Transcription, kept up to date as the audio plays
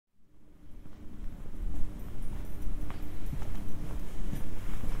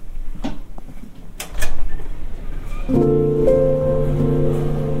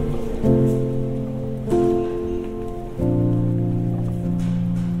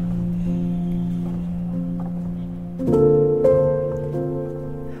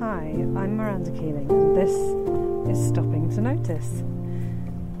This is Stopping to Notice,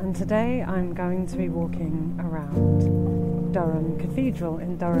 and today I'm going to be walking around Durham Cathedral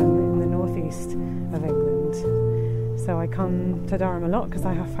in Durham in the northeast of England. So I come to Durham a lot because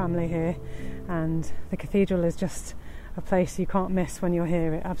I have family here, and the cathedral is just a place you can't miss when you're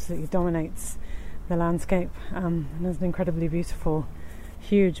here. It absolutely dominates the landscape, and it's an incredibly beautiful,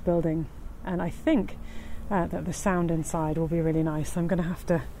 huge building, and I think that the sound inside will be really nice. I'm going to have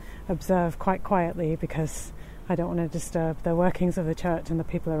to observe quite quietly because I don't want to disturb the workings of the church and the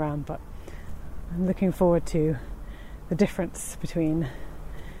people around, but I'm looking forward to the difference between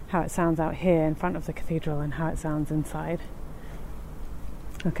how it sounds out here in front of the cathedral and how it sounds inside.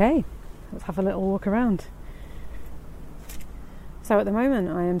 Okay, let's have a little walk around. So at the moment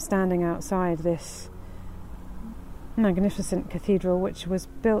I am standing outside this magnificent cathedral, which was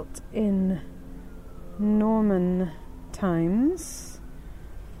built in Norman times.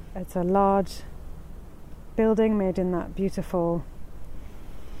 It's a large building made in that beautiful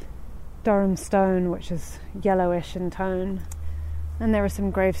Durham stone, which is yellowish in tone, and there are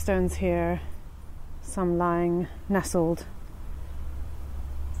some gravestones here, some lying nestled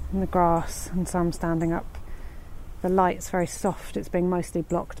in the grass and some standing up. The light's very soft. It's being mostly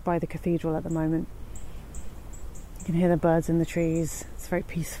blocked by the cathedral at the moment. You can hear the birds in the trees. It's very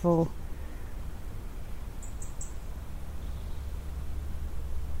peaceful.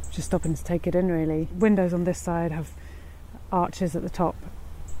 Just stopping to take it in, really. Windows on this side have arches at the top,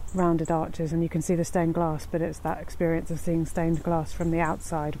 rounded arches, and you can see the stained glass, but it's that experience of seeing stained glass from the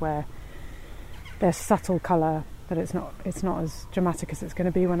outside where there's subtle colour, but it's not as dramatic as it's going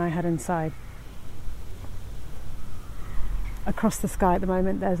to be when I head inside. Across the sky at the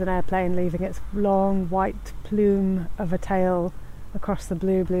moment there's an airplane leaving its long white plume of a tail across the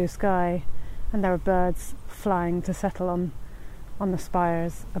blue sky, and there are birds flying to settle on the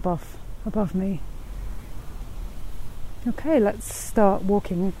spires above me. Okay, let's start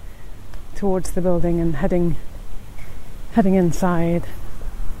walking towards the building and heading inside.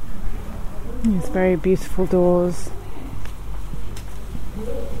 These very beautiful doors.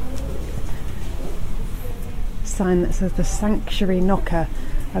 Sign that says the Sanctuary Knocker.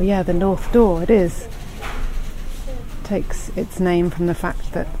 Oh yeah, the north door, it is. Takes its name from the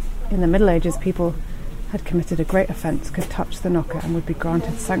fact that in the Middle Ages people had committed a great offence, could touch the knocker and would be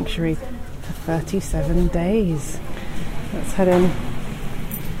granted sanctuary for 37 days. Let's head in.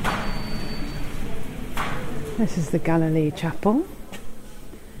 This is the Galilee Chapel,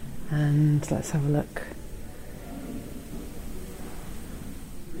 and let's have a look.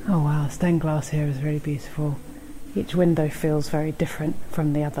 Oh wow, stained glass here is really beautiful. Each window feels very different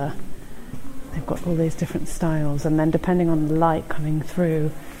from the other. They've got all these different styles, and then depending on the light coming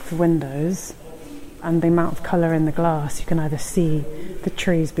through the windows and the amount of colour in the glass, you can either see the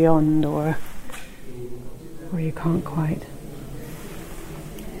trees beyond or you can't quite.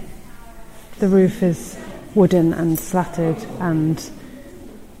 The roof is wooden and slatted and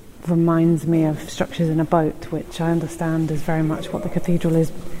reminds me of structures in a boat, which I understand is very much what the cathedral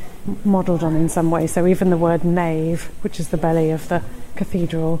is modelled on in some way. So even the word nave, which is the belly of the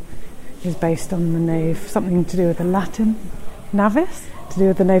cathedral, is based on the nave, something to do with the Latin navis, to do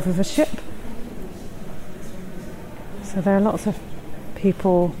with the nave of a ship. So there are lots of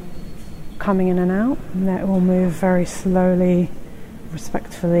people coming in and out, and they all move very slowly,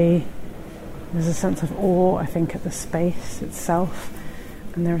 respectfully. There's a sense of awe, I think, at the space itself,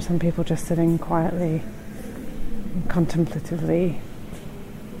 and there are some people just sitting quietly and contemplatively.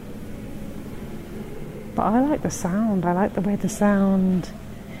 But I like the sound. I like the way the sound,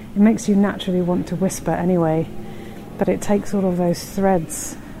 it makes you naturally want to whisper anyway, but it takes all of those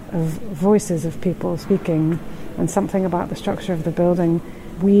threads of voices of people speaking, and something about the structure of the building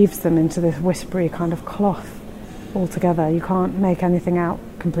weaves them into this whispery kind of cloth altogether. You can't make anything out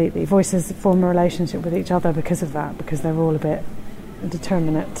completely. Voices form a relationship with each other because of that, because they're all a bit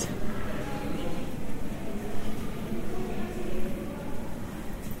determinate.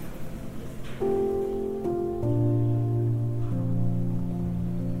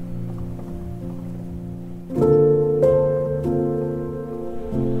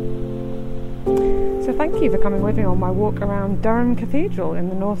 Thank you for coming with me on my walk around Durham Cathedral in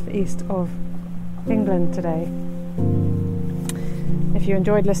the northeast of England today. If you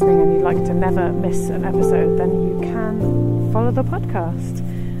enjoyed listening and you'd like to never miss an episode, then you can follow the podcast.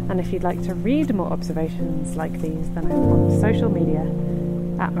 And if you'd like to read more observations like these, then I'm on social media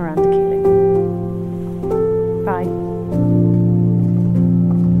at Miranda Keeling.